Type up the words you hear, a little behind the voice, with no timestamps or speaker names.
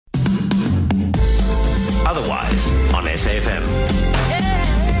Otherwise on SAFM.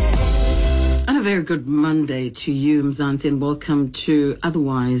 And a very good Monday to you, Mzansi, and welcome to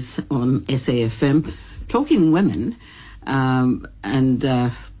Otherwise on SAFM, talking women,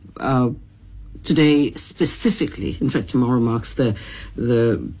 today specifically, in fact tomorrow marks the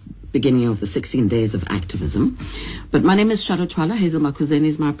beginning of the 16 days of activism. But my name is Jabu Tugwana. Hazel Owen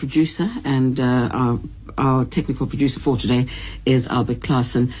is my producer, and our technical producer for today is Albert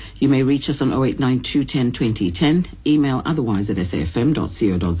Klassen. You may reach us on 0892 10 20 10, email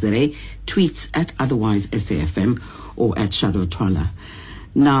otherwise@safm.co.za, tweets at otherwise_SAFM or at Jabu Tugwana.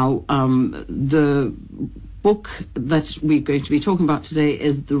 Now, the book that we're going to be talking about today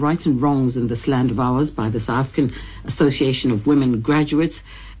is The Rights and Wrongs in This Land of Ours by the South African Association of Women Graduates.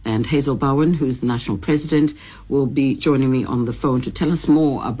 And Hazel Owen, who's the national president, will be joining me on the phone to tell us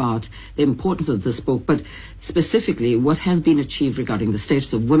more about the importance of this book, but specifically what has been achieved regarding the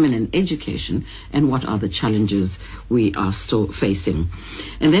status of women in education and what are the challenges we are still facing.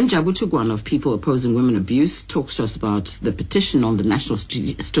 And then Jabu Tugwana of People Opposing Women Abuse talks to us about the petition on the National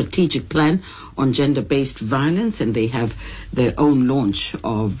Strategic Plan on Gender-Based Violence, and they have their own launch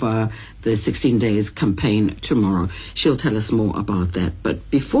of the 16 days campaign tomorrow. She'll tell us more about that. But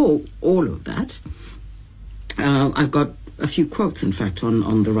before all of that, I've got a few quotes, in fact,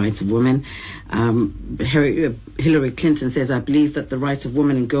 on the rights of women. Hillary Clinton says, "I believe that the rights of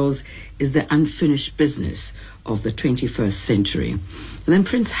women and girls is the unfinished business of the 21st century." And then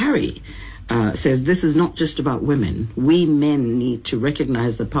Prince Harry says, "This is not just about women. We men need to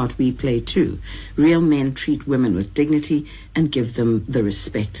recognize the part we play too. Real men treat women with dignity and give them the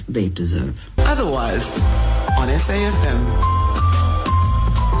respect they deserve." Otherwise on SAFM.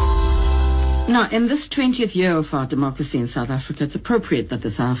 Now, in this 20th year of our democracy in South Africa, it's appropriate that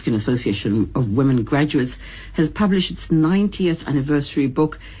the South African Association of Women Graduates has published its 90th anniversary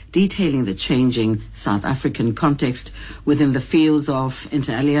book detailing the changing South African context within the fields of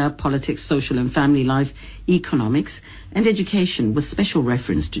inter alia, politics, social and family life, economics and education, with special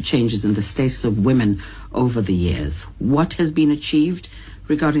reference to changes in the status of women over the years. What has been achieved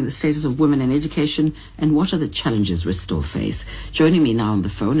regarding the status of women in education, and what are the challenges we still face? Joining me now on the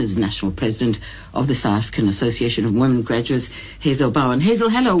phone is National President of the South African Association of Women Graduates, Hazel Owen. Hazel,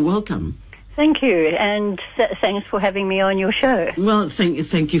 hello, welcome. Thank you, and thanks for having me on your show. Well,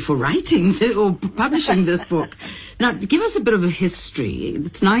 thank you for writing or publishing this book. Now, give us a bit of a history.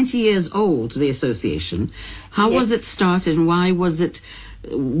 It's 90 years old, the association. How was it started, and why was it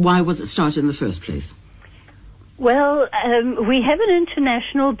started in the first place? Well, we have an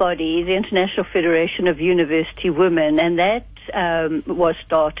international body, the International Federation of University Women, and that was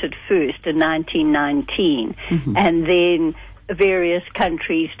started first in 1919. Mm-hmm. And then various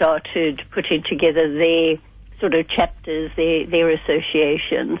countries started putting together their sort of chapters, their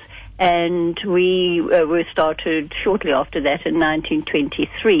associations. And we were started shortly after that in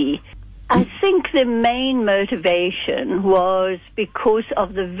 1923. I think the main motivation was because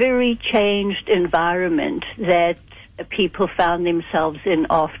of the very changed environment that people found themselves in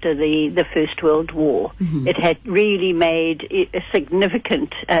after the First World War. Mm-hmm. It had really made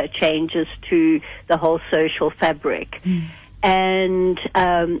significant changes to the whole social fabric. Mm. And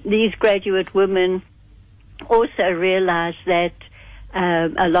these graduate women also realized that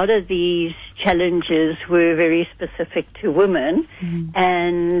a lot of these challenges were very specific to women,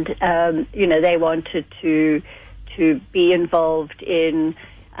 and they wanted to be involved in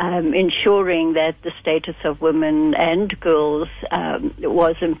ensuring that the status of women and girls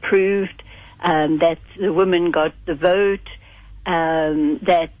was improved, that the women got the vote,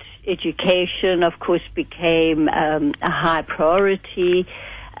 that education, of course, became a high priority.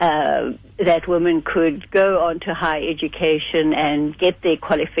 That women could go on to higher education and get their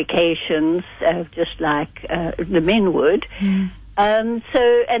qualifications just like the men would. Mm. And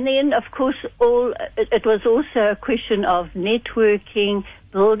then, of course, it was also a question of networking,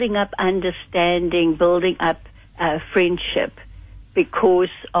 building up understanding, building up friendship because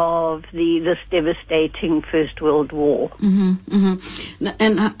of this devastating First World War. Mm-hmm, mm-hmm.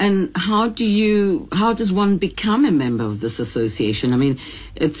 And how does one become a member of this association? I mean,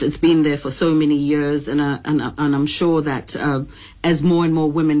 it's been there for so many years, and I'm sure that as more and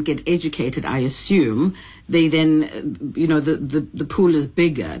more women get educated, I assume they then, the pool is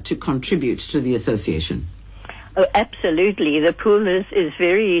bigger to contribute to the association. Oh, absolutely. The pool is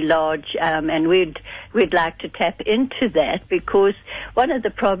very large, and we'd like to tap into that, because one of the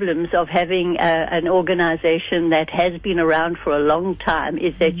problems of having an organization that has been around for a long time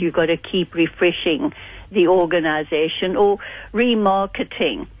is that you've got to keep refreshing the organization or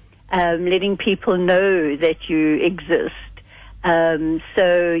remarketing, letting people know that you exist. The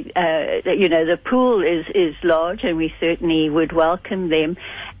pool is large, and we certainly would welcome them.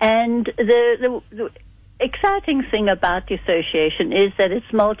 And the exciting thing about the association is that it's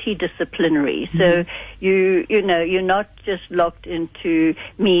multidisciplinary. So you're not just locked into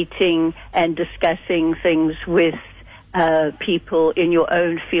meeting and discussing things with people in your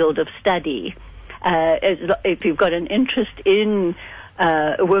own field of study. If you've got an interest in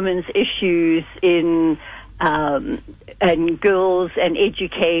women's issues, in and girls and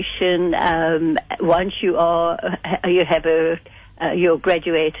education, once you're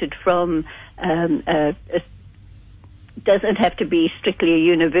graduated from doesn't have to be strictly a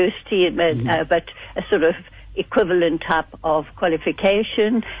university, but a sort of equivalent type of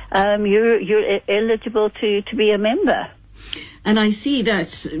qualification, you're eligible to be a member. And I see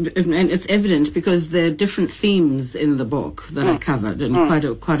that, and it's evident because there are different themes in the book that are covered, and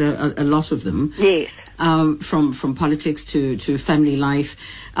quite a lot of them. Yes. From politics to family life.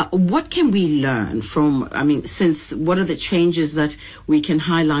 What can we learn from, what are the changes that we can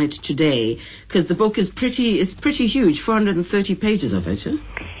highlight today? Because the book is pretty huge, 430 pages of it. Huh?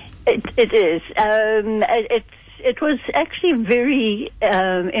 It is. It was actually very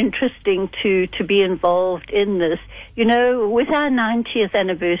interesting to be involved in this. With our 90th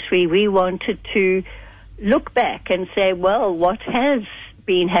anniversary, we wanted to look back and say, well, what has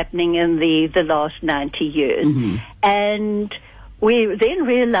been happening in the last 90 years? And we then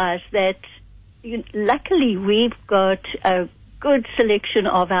realized that luckily we've got a good selection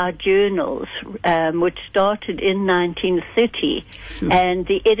of our journals, which started in 1930. And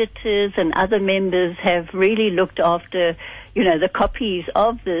the editors and other members have really looked after, the copies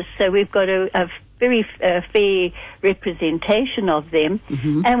of this. So we've got a very fair representation of them.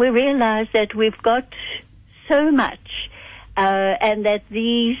 And we realized that we've got so much, and that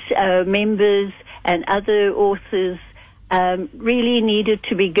these members and other authors really needed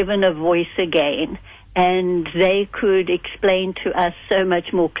to be given a voice again, and they could explain to us so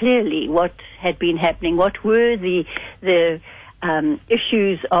much more clearly what had been happening, what were the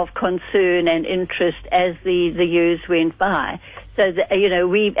issues of concern and interest as the years went by. So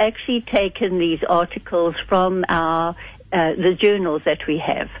we've actually taken these articles from the journals that we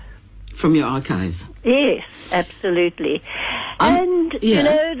have. From your archives? Yes, absolutely. And,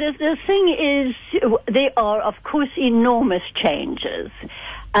 the thing is, there are, of course, enormous changes.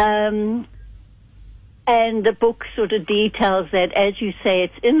 And the book sort of details that, as you say,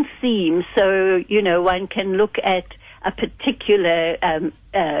 it's in theme. So, one can look at a particular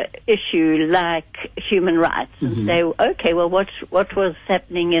issue like human rights and say, okay, well, what was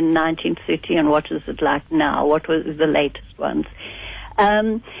happening in 1930 and what is it like now? What was the latest ones?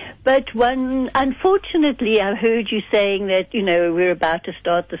 But unfortunately, I heard you saying that, we're about to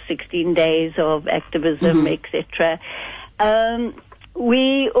start the 16 days of activism, etc.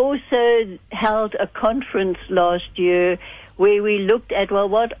 We also held a conference last year where we looked at, well,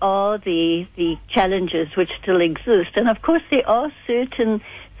 what are the challenges which still exist? And of course, there are certain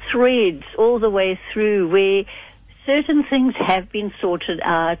threads all the way through where certain things have been sorted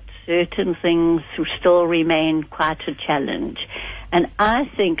out, certain things still remain quite a challenge. And I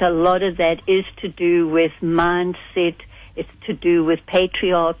think a lot of that is to do with mindset, it's to do with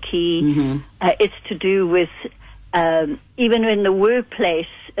patriarchy, it's to do with, even in the workplace,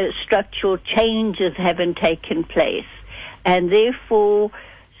 structural changes haven't taken place. And therefore,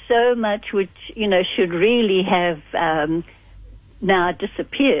 so much which, should really have now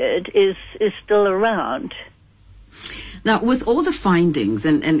disappeared is still around. Now, with all the findings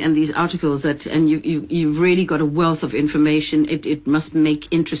and these articles and you've really got a wealth of information, it must make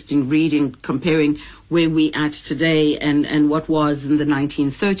interesting reading, comparing where we at today and what was in the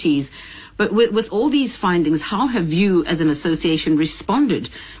 1930s. But with all these findings, how have you as an association responded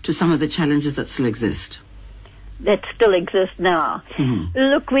to some of the challenges that still exist? That still exist now.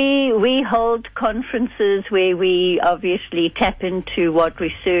 Look, we hold conferences where we obviously tap into what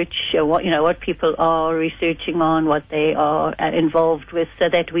research, what people are researching on, what they are involved with, so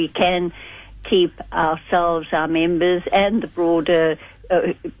that we can keep ourselves, our members, and the broader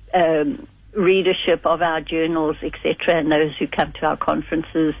readership of our journals, etc., and those who come to our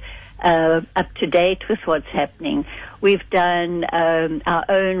conferences up to date with what's happening. We've done our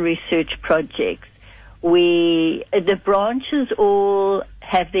own research projects. The branches all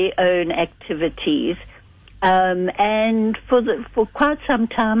have their own activities, and for quite some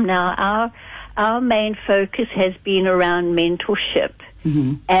time now, our main focus has been around mentorship.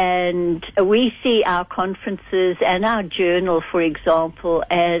 And we see our conferences and our journal, for example,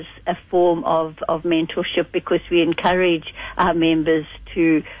 as a form of mentorship, because we encourage our members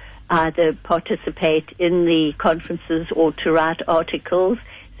to either participate in the conferences or to write articles.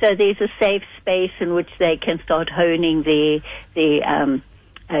 So there's a safe space in which they can start honing their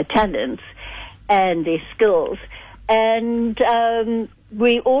talents and their skills. And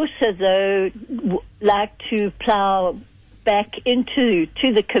we also, though, like to plow back into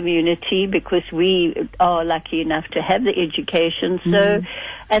the community, because we are lucky enough to have the education. So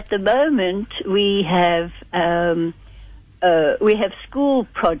at the moment we have school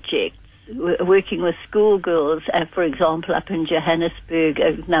projects, working with schoolgirls. For example, up in Johannesburg,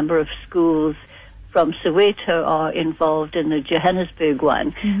 a number of schools from Soweto are involved in the Johannesburg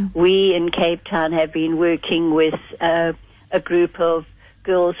one. We in Cape Town have been working with a group of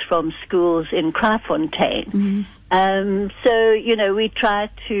girls from schools in Kraaifontein. So, we try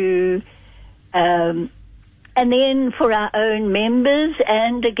to, and then for our own members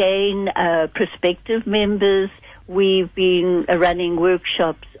and again, prospective members, we've been running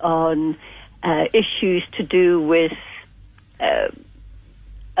workshops on issues to do with,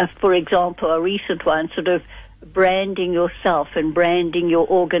 for example, a recent one, sort of branding yourself and branding your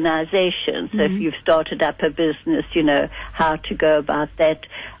organization. So if you've started up a business, how to go about that.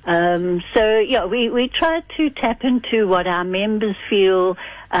 We try to tap into what our members feel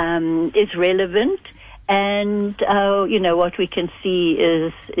is relevant, and what we can see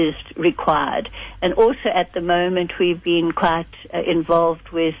is required. And also at the moment we've been quite involved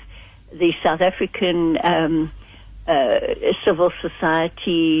with the South African civil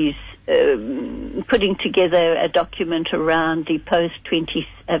societies, putting together a document around the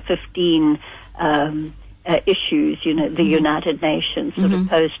post-2015 issues, the United Nations, sort of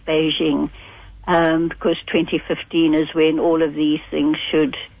post-Beijing, because 2015 is when all of these things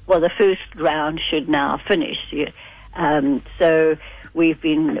the first round should now finish. So we've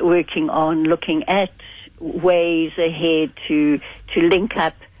been working on looking at ways ahead to link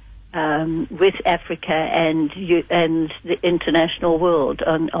up with Africa and the international world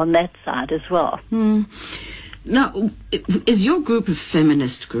on that side as well. Now, is your group a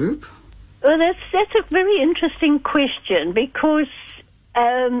feminist group? Well, that's a very interesting question, because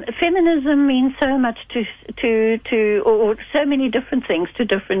feminism means so much or so many different things to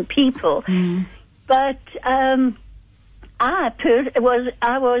different people. But I was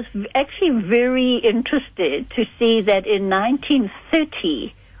actually very interested to see that in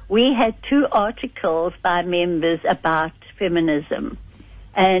 1930 we had 2 articles by members about feminism.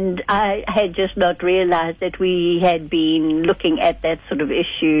 And I had just not realized that we had been looking at that sort of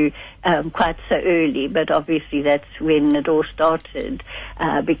issue quite so early, but obviously that's when it all started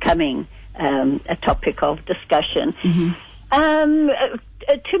becoming a topic of discussion.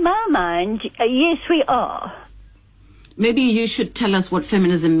 To my mind, yes, we are. Maybe you should tell us what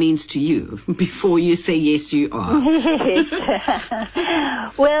feminism means to you before you say yes, you are. Yes.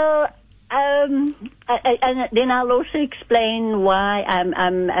 Well, and then I'll also explain why I'm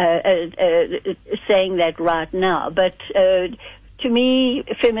saying that right now. But to me,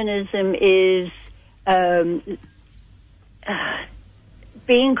 feminism is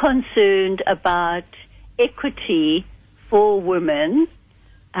being concerned about equity for women,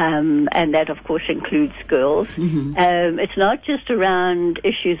 and that, of course, includes girls. It's not just around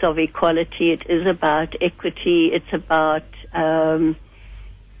issues of equality. It is about equity. It's about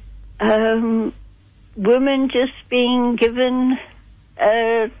women just being given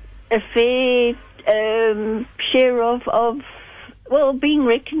a fair share of being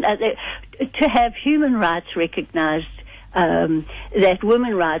recognized, to have human rights recognized, that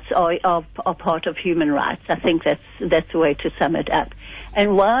women's rights are part of human rights. I think that's the way to sum it up.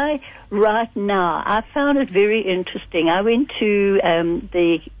 And why right now? I found it very interesting. I went to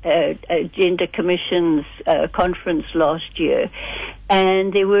the Gender Commission's conference last year,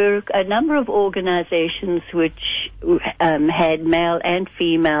 and there were a number of organizations which had male and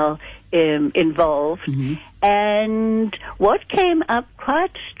female involved. And what came up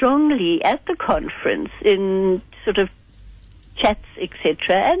quite strongly at the conference in sort of chats,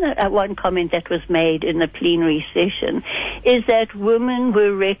 etc., and one comment that was made in the plenary session, is that women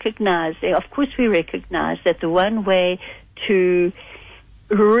were recognizing, of course we recognize that the one way to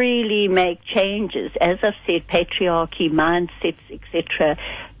really make changes, as I've said, patriarchy, mindsets, etc.,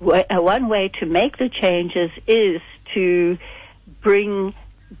 one way to make the changes is to bring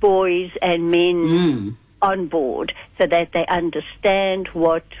boys and men on board, so that they understand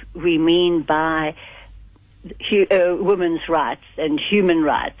what we mean by women's rights and human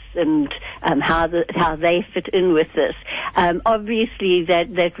rights, and how they fit in with this. Obviously,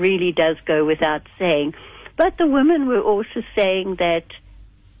 that really does go without saying. But the women were also saying that,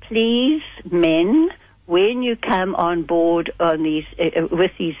 please, men, when you come on board on these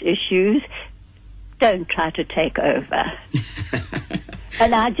with these issues, don't try to take over.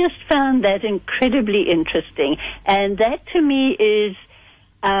 And I just found that incredibly interesting. And that to me is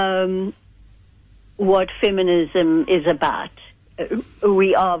what feminism is about.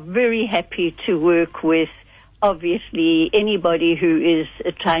 We are very happy to work with, obviously, anybody who is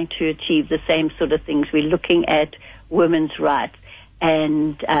trying to achieve the same sort of things. We're looking at women's rights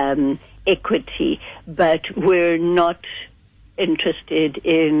and equity, but we're not interested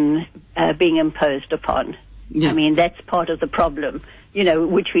in being imposed upon. Yeah. I mean, that's part of the problem,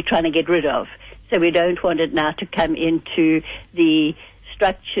 which we're trying to get rid of. So we don't want it now to come into the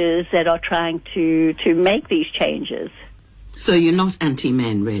structures that are trying to make these changes. So you're not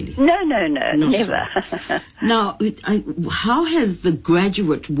anti-men, really? No, never. Now, how has the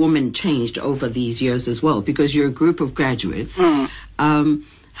graduate woman changed over these years as well? Because you're a group of graduates.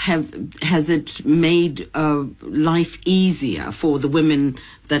 Has it made life easier for the women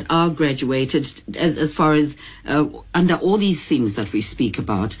that are graduated as far as under all these themes that we speak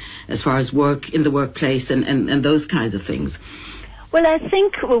about, as far as work in the workplace and those kinds of things? Well, I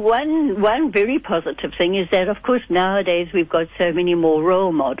think one very positive thing is that, of course, nowadays we've got so many more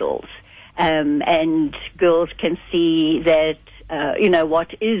role models, and girls can see that,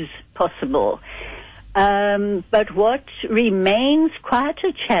 what is possible. But what remains quite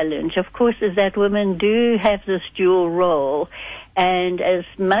a challenge, of course, is that women do have this dual role, and as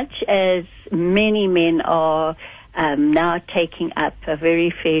much as many men are now taking up a very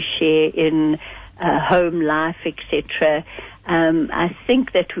fair share in home life, etc., I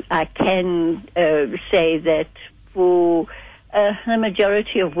think that I can say that for the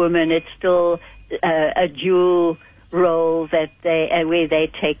majority of women, it's still a dual role that where they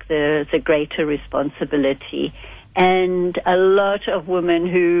take the greater responsibility, and a lot of women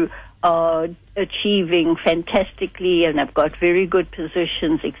who are achieving fantastically and have got very good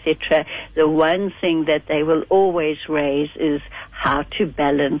positions, etc. The one thing that they will always raise is how to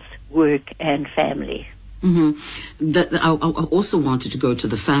balance work and family. Mm-hmm. I also wanted to go to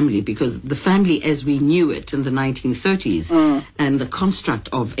the family, because the family as we knew it in the 1930s and the construct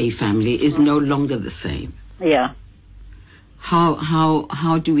of a family is no longer the same. Yeah.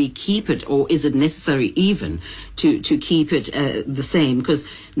 How do we keep it, or is it necessary even to keep it the same? Because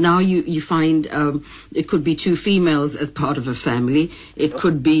now you find it could be two females as part of a family. It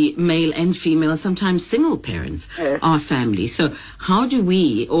could be male and female. Sometimes single parents are family. So how do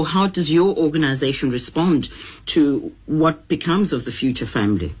we, or how does your organization respond to what becomes of the future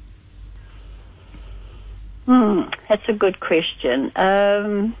family? That's a good question.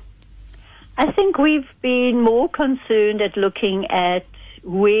 I think we've been more concerned at looking at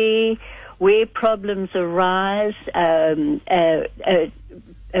where problems arise.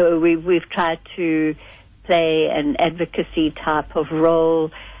 We've tried to play an advocacy type of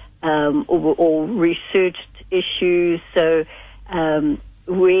role, or researched issues. So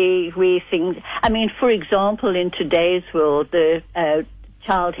where things, I mean, for example, in today's world, the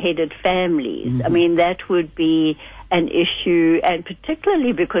child-headed families, I mean, that would be an issue, and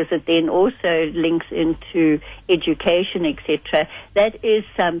particularly because it then also links into education, etc. That is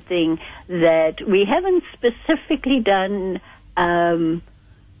something that we haven't specifically done too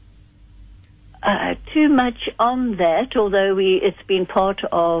much on that, although it's been part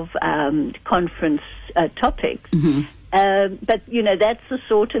of conference topics. But, that's the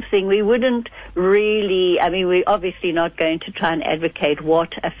sort of thing we wouldn't really, I mean, we're obviously not going to try and advocate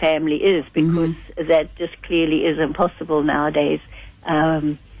what a family is, because that just clearly is impossible nowadays.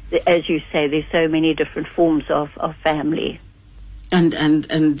 As you say, there's so many different forms of family. And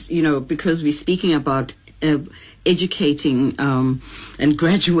because we're speaking about educating and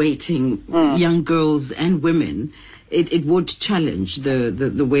graduating young girls and women, it would challenge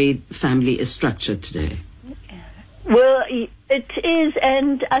the way family is structured today. Well, it is,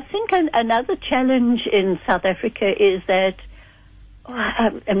 and I think another challenge in South Africa is that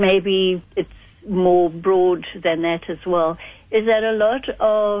maybe it's more broad than that as well, is that a lot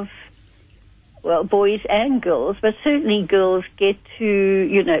of, boys and girls, but certainly girls get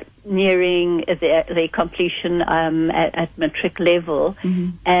to, nearing their completion at matric level,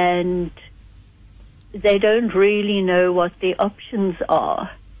 and they don't really know what their options are.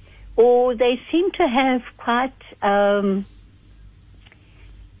 Or they seem to have quite, they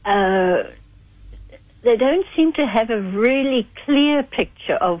don't seem to have a really clear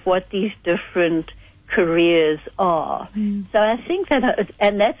picture of what these different careers are. So I think that,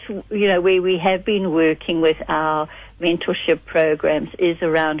 and that's, where we have been working with our mentorship programs, is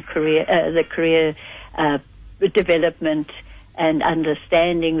around the career development and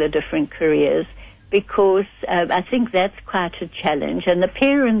understanding the different careers. because I think that's quite a challenge. And the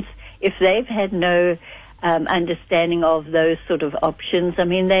parents, if they've had no understanding of those sort of options, I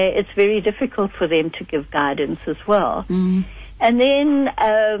mean, it's very difficult for them to give guidance as well. And then,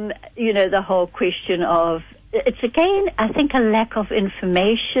 the whole question of, it's again, I think, a lack of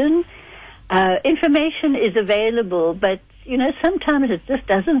information. Information is available, but, sometimes it just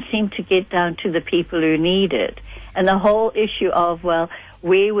doesn't seem to get down to the people who need it. And the whole issue of, well,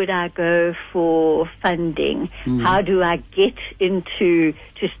 where would I go for funding? How do I get to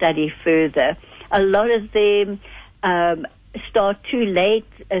study further? A lot of them start too late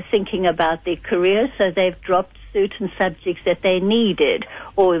thinking about their career, so they've dropped certain subjects that they needed,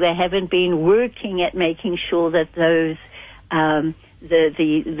 or they haven't been working at making sure that those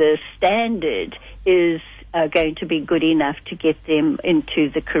the standard is going to be good enough to get them into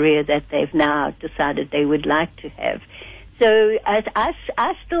the career that they've now decided they would like to have. So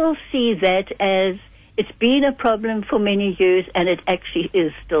I still see that as it's been a problem for many years, and it actually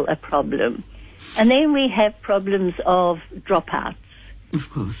is still a problem. And then we have problems of dropouts. Of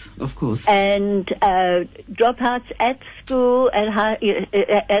course. And dropouts at school,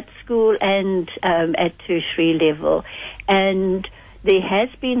 at school and at tertiary level. And there has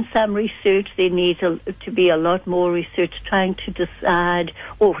been some research. There needs to be a lot more research trying to decide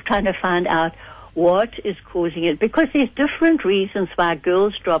or trying to find out what is causing it, because there's different reasons why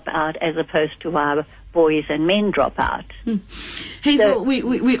girls drop out as opposed to why boys and men drop out. Hazel,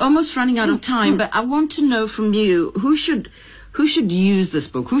 we're almost running out of time, but I want to know from you, who should use this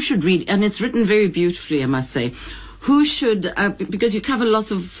book? Who should read? And it's written very beautifully, I must say. Who should, because you cover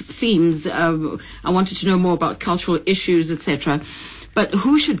lots of themes, I wanted to know more about cultural issues, etc. But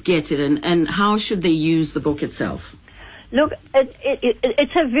who should get it, and how should they use the book itself? Look,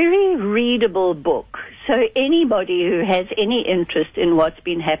 it's a very readable book. So anybody who has any interest in what's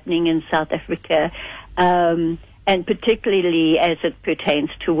been happening in South Africa, and particularly as it pertains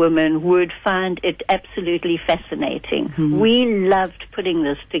to women, would find it absolutely fascinating. We loved putting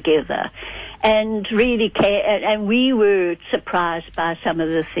this together and really and we were surprised by some of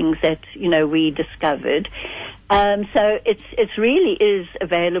the things that, we discovered. So it's really is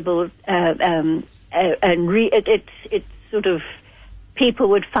available, and it's sort of, people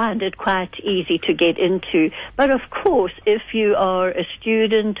would find it quite easy to get into. But of course, if you are a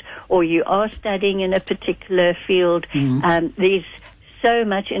student or you are studying in a particular field, there's so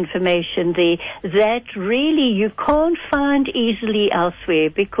much information there that really you can't find easily elsewhere,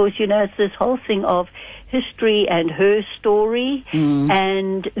 because, it's this whole thing of history and her story,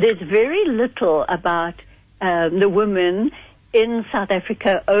 and there's very little about the women in South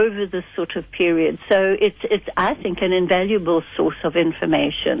Africa over this sort of period. So it's I think, an invaluable source of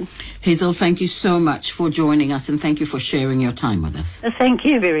information. Hazel, thank you so much for joining us, and thank you for sharing your time with us. Thank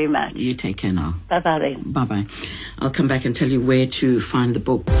you very much. You take care now. Bye-bye then. Bye-bye. I'll come back and tell you where to find the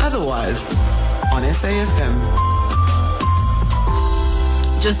book. Otherwise, on SAFM.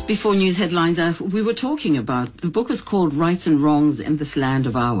 Just before news headlines, we were talking about, the book is called Rights and Wrongs in This Land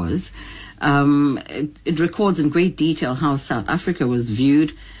of Ours. It records in great detail how South Africa was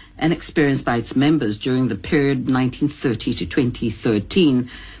viewed and experienced by its members during the period 1930 to 2013.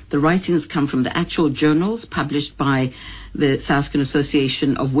 The writings come from the actual journals published by the South African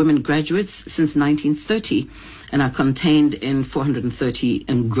Association of Women Graduates since 1930 and are contained in 430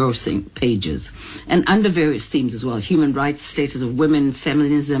 engrossing pages. And under various themes as well: human rights, status of women,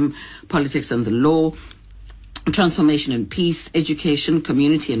 feminism, politics and the law, transformation and peace, education,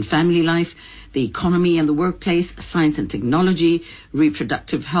 community and family life, the economy and the workplace, science and technology,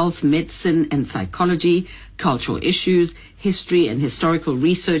 reproductive health, medicine and psychology, cultural issues, history and historical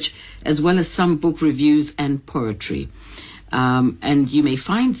research, as well as some book reviews and poetry. And you may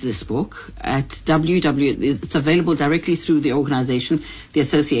find this book at it's available directly through the organization, the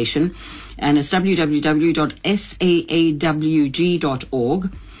association, and it's www.saawg.org.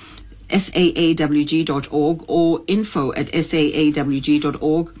 saawg.org or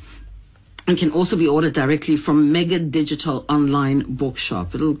info@saawg.org, and can also be ordered directly from Mega Digital Online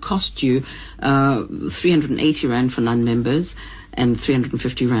Bookshop. It'll cost you 380 Rand for non-members and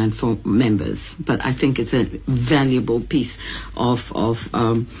 350 Rand for members. But I think it's a valuable piece of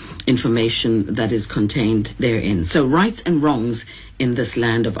information that is contained therein. So, Rights and Wrongs in This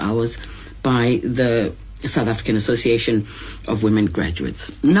Land of Ours by the South African Association of Women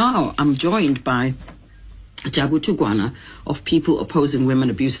Graduates. Now I'm joined by Jabu Tugwana of People Opposing Women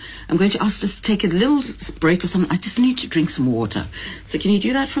Abuse. I'm going to ask us to take a little break or something. I just need to drink some water. So can you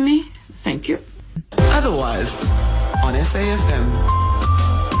do that for me? Thank you. Otherwise, on SAFM.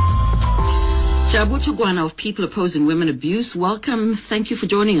 Jabu Tugwana of People Opposing Women Abuse, welcome. Thank you for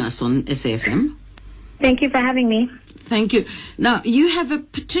joining us on SAFM. Thank you for having me. Thank you. Now, you have a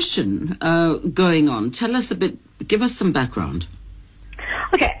petition going on. Tell us a bit, give us some background.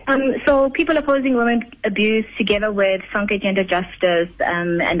 Okay, so People Opposing Women Abuse, together with Sonke Gender Justice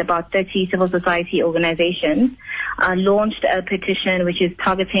and about 30 civil society organizations, launched a petition which is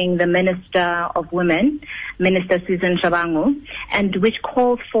targeting the Minister of Women, Minister Susan Shabangu, and which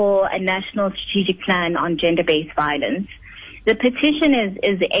calls for a national strategic plan on gender-based violence. The petition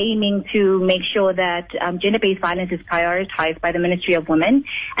is aiming to make sure that gender-based violence is prioritized by the Ministry of Women,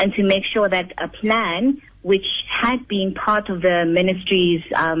 and to make sure that a plan which had been part of the ministry's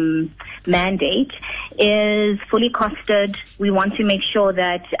mandate is fully costed. We want to make sure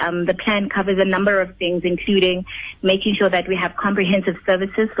that the plan covers a number of things, including making sure that we have comprehensive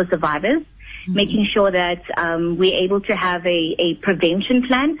services for survivors, making sure that we're able to have a prevention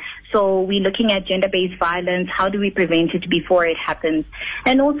plan. So we're looking at gender-based violence. How do we prevent it before it happens?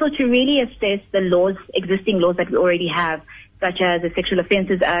 And also to really assess the existing laws that we already have, such as the Sexual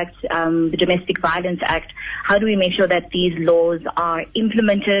Offences Act, the Domestic Violence Act. How do we make sure that these laws are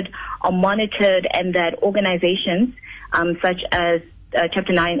implemented, are monitored, and that organizations such as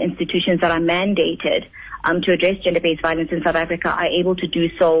Chapter 9 institutions that are mandated to address gender-based violence in South Africa are able to do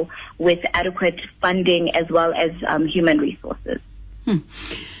so with adequate funding as well as human resources.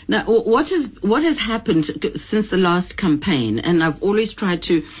 Now, what has happened since the last campaign? And I've always tried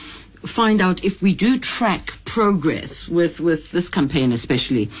to find out if we do track progress with this campaign,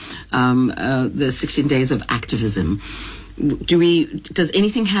 especially the 16 days of activism. Does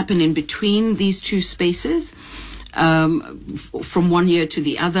anything happen in between these two spaces, from one year to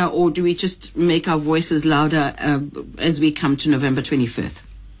the other, or do we just make our voices louder as we come to November 25th?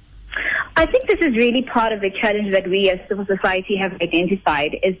 I think this is really part of the challenge that we as civil society have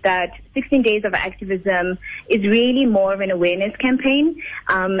identified, is that 16 Days of Activism is really more of an awareness campaign.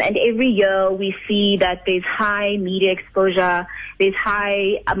 And every year we see that there's high media exposure, there's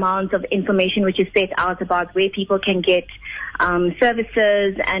high amounts of information which is set out about where people can get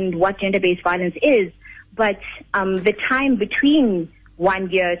services and what gender-based violence is. But the time between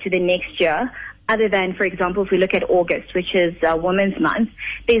one year to the next year, other than, for example, if we look at August, which is Women's Month,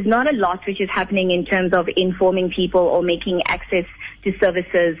 there's not a lot which is happening in terms of informing people or making access to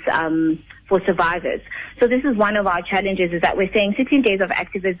services for survivors. So this is one of our challenges, is that we're saying 16 Days of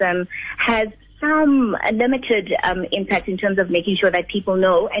Activism has some limited impact in terms of making sure that people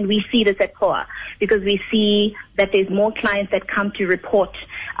know, and we see this at POA because we see that there's more clients that come to report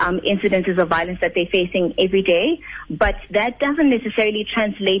incidences of violence that they're facing every day, but that doesn't necessarily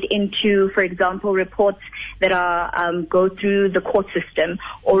translate into, for example, reports that are go through the court system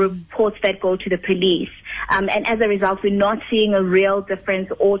or reports that go to the police. And as a result, we're not seeing a real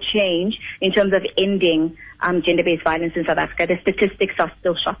difference or change in terms of ending gender-based violence in South Africa. The statistics are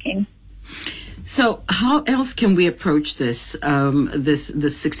still shocking. So how else can we approach this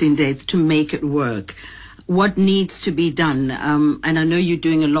 16 days to make it work? What needs to be done? And I know you're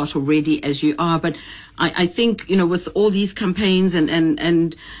doing a lot already as you are, but I think, with all these campaigns and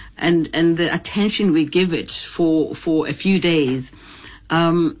the attention we give it for a few days,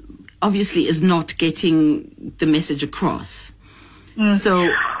 obviously is not getting the message across.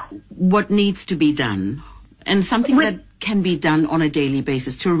 So what needs to be done? And something that can be done on a daily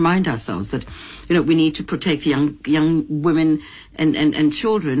basis to remind ourselves that, we need to protect young women and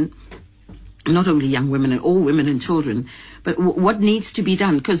children. Not only young women, and all women and children, but what needs to be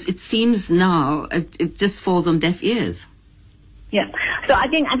done? Because it seems now it just falls on deaf ears. Yeah. So I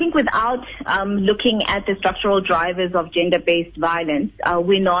think without looking at the structural drivers of gender-based violence,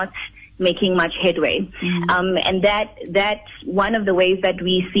 we're not making much headway. And that's one of the ways that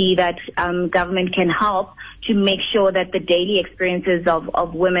we see that government can help to make sure that the daily experiences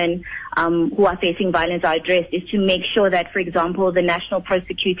of women who are facing violence are addressed, is to make sure that, for example, the National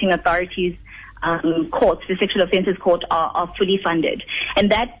Prosecuting Authorities courts, the Sexual Offences Court, are fully funded.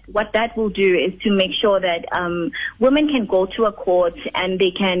 And what that will do is to make sure that women can go to a court and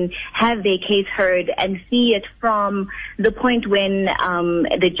they can have their case heard and see it from the point when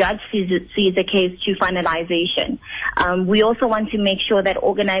the judge sees the case to finalization. We also want to make sure that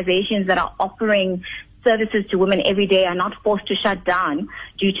organizations that are offering services to women every day are not forced to shut down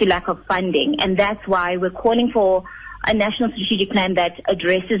due to lack of funding. And that's why we're calling for a national strategic plan that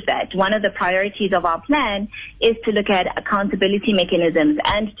addresses that. One of the priorities of our plan is to look at accountability mechanisms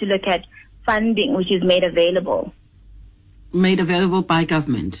and to look at funding which is made available. Made available by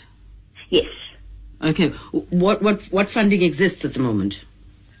government? Yes. Okay. What funding exists at the moment?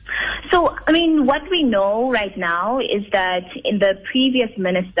 So, what we know right now is that in the previous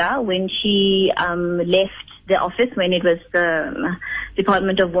minister, when she left the office when it was the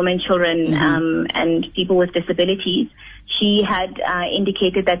Department of Women, Children, and People with Disabilities, she had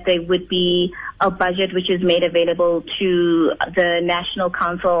indicated that there would be a budget which is made available to the National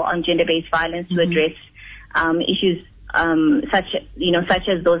Council on Gender-Based Violence to address issues such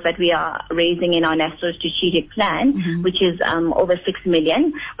as those that we are raising in our National Strategic Plan, which is over 6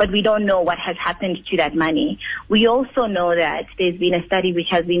 million, but we don't know what has happened to that money. We also know that there's been a study which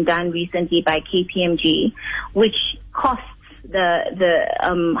has been done recently by KPMG, which costs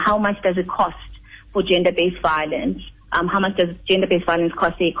how much does it cost for gender-based violence? How much does gender-based violence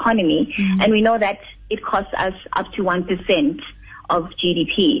cost the economy? And we know that it costs us up to 1% of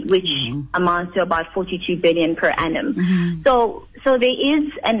GDP, which amounts to about 42 billion per annum. So there is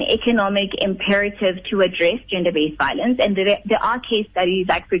an economic imperative to address gender-based violence, and there are case studies,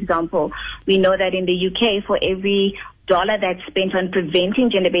 like, for example, we know that in the UK, for every dollar that's spent on preventing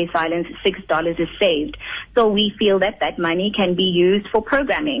gender-based violence, $6 is saved. So we feel that that money can be used for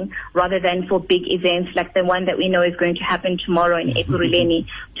programming rather than for big events like the one that we know is going to happen tomorrow in Ekurhuleni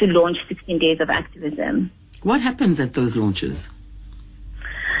to launch 16 days of activism. What happens at those launches?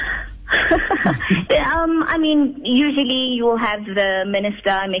 Usually you will have the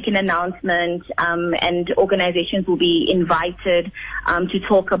minister make an announcement, and organizations will be invited to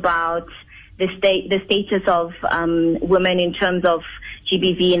talk about the status of women in terms of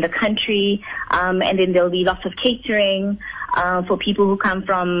GBV in the country, and then there'll be lots of catering for people who come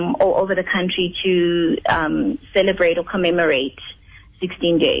from all over the country to celebrate or commemorate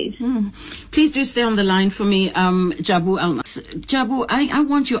 16 days. Please do stay on the line for me, Jabu. Jabu, I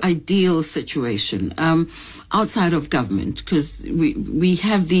want your ideal situation outside of government, because we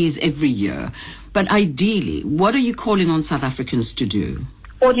have these every year. But ideally, what are you calling on South Africans to do?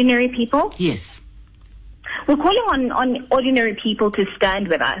 Ordinary people? Yes. We're calling on ordinary people to stand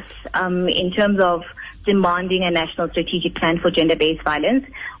with us in terms of demanding a national strategic plan for gender-based violence.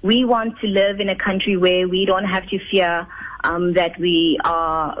 We want to live in a country where we don't have to fear that we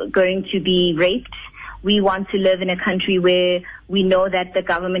are going to be raped. We want to live in a country where we know that the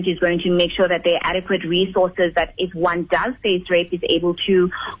government is going to make sure that there are adequate resources, that if one does face rape, is able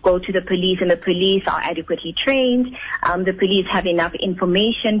to go to the police, and the police are adequately trained. The police have enough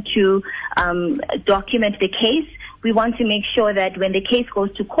information to document the case. We want to make sure that when the case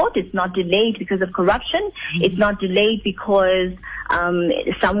goes to court, it's not delayed because of corruption. It's not delayed because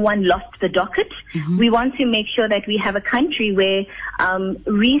someone lost the docket. We want to make sure that we have a country where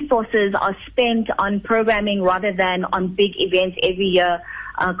resources are spent on programming rather than on big events every year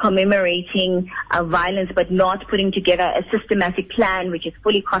commemorating violence, but not putting together a systematic plan which is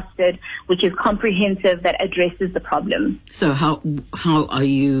fully costed, which is comprehensive, that addresses the problem. So how are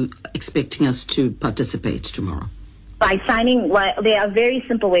you expecting us to participate tomorrow? By signing, there are very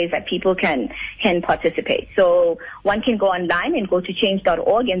simple ways that people can participate. So one can go online and go to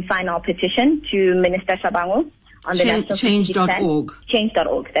change.org and sign our petition to Minister Shabangu on the National Change.org.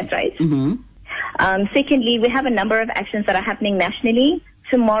 Change.org, that's right. Secondly, we have a number of actions that are happening nationally.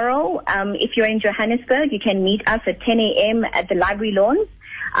 Tomorrow, if you're in Johannesburg, you can meet us at 10 a.m. at the library lawns.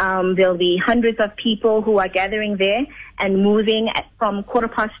 There'll be hundreds of people who are gathering there and moving from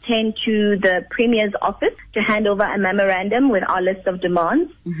 10:15 to the Premier's office to hand over a memorandum with our list of demands.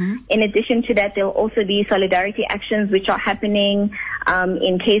 In addition to that, there'll also be solidarity actions which are happening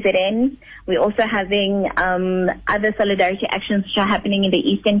in KZN. We're also having other solidarity actions which are happening in the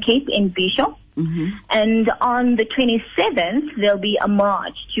Eastern Cape in Bisho. And on the 27th, there'll be a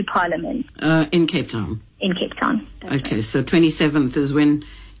march to Parliament. In Cape Town? In Cape Town. Okay, so 27th is when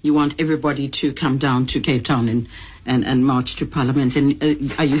you want everybody to come down to Cape Town and march to Parliament. And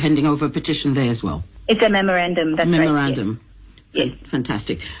are you handing over a petition there as well? It's a memorandum, that's memorandum. Right, yes.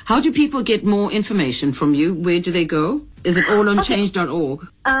 Fantastic. How do people get more information from you? Where do they go? Is it all on change.org?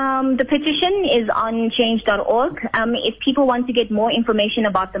 The petition is on change.org. If people want to get more information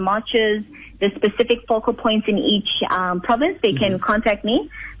about the marches, the specific focal points in each province, they can contact me.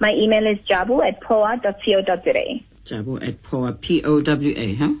 My email is jabu@poa.co.za. Jabu@poa,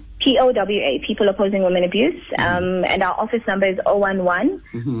 P-O-W-A, huh? P-O-W-A, People Opposing Women Abuse. And our office number is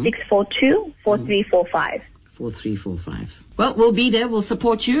 011-642-4345. 4345. Well, we'll be there. We'll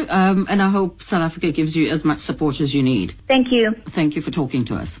support you. And I hope South Africa gives you as much support as you need. Thank you. Thank you for talking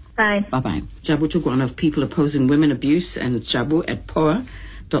to us. Bye. Bye-bye. Jabu Tugwana of People Opposing Women Abuse, and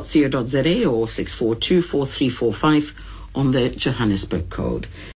jabu@poa.co.za or 642-4345 on the Johannesburg code.